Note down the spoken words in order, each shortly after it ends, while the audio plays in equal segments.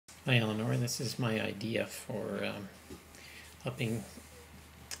Hi Eleanor, this is my idea for helping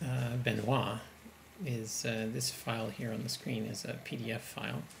Benoit. This file here on the screen is a PDF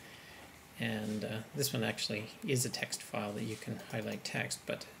file, and this one actually is a text file that you can highlight text,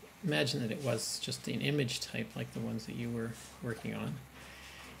 but imagine that it was just an image type like the ones that you were working on.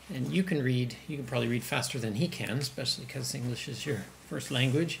 And you can probably read faster than he can, especially because English is your first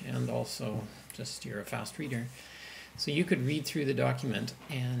language and also just you're a fast reader. So you could read through the document,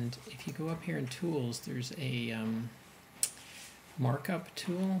 and if you go up here in Tools, there's a markup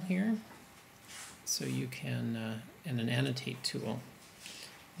tool here. So you can, and an annotate tool.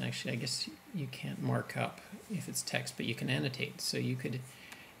 Actually, I guess you can't mark up if it's text, but you can annotate. So you could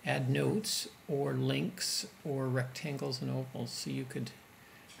add notes or links or rectangles and ovals. So you could,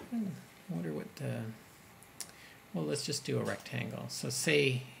 I wonder what, well, let's just do a rectangle. So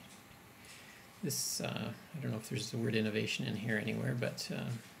say, this, I don't know if there's the word innovation in here anywhere, but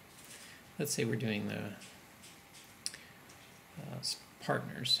let's say we're doing the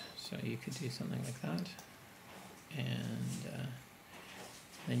partners. So you could do something like that. And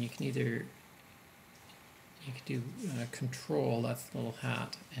then you can either, you could do Control, that's the little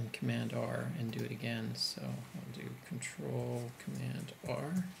hat, and Command R and do it again. So I'll do Control, Command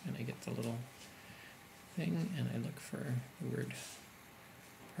R, and I get the little thing, and I look for the word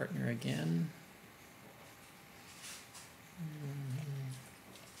partner again.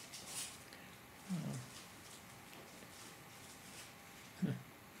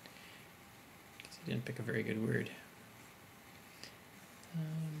 Guess I didn't pick a very good word.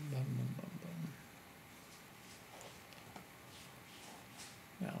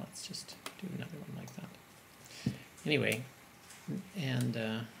 Well, let's just do another one like that. Anyway, and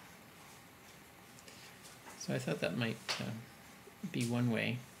so I thought that might be one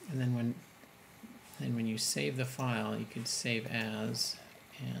way. And then when you save the file, you could save as,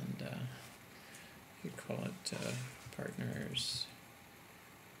 and you could call it partners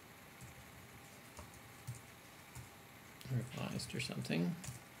revised or something.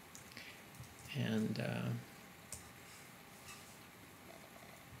 And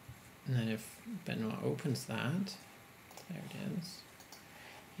then if Benoit opens that, there it is,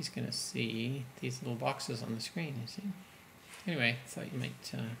 he's going to see these little boxes on the screen, you see. Anyway, I thought you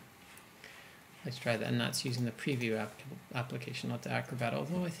might let's try that, and that's using the preview application, not the Acrobat,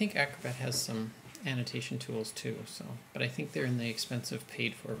 although I think Acrobat has some annotation tools too, so, but I think they're in the expensive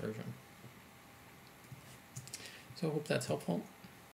paid-for version. So I hope that's helpful.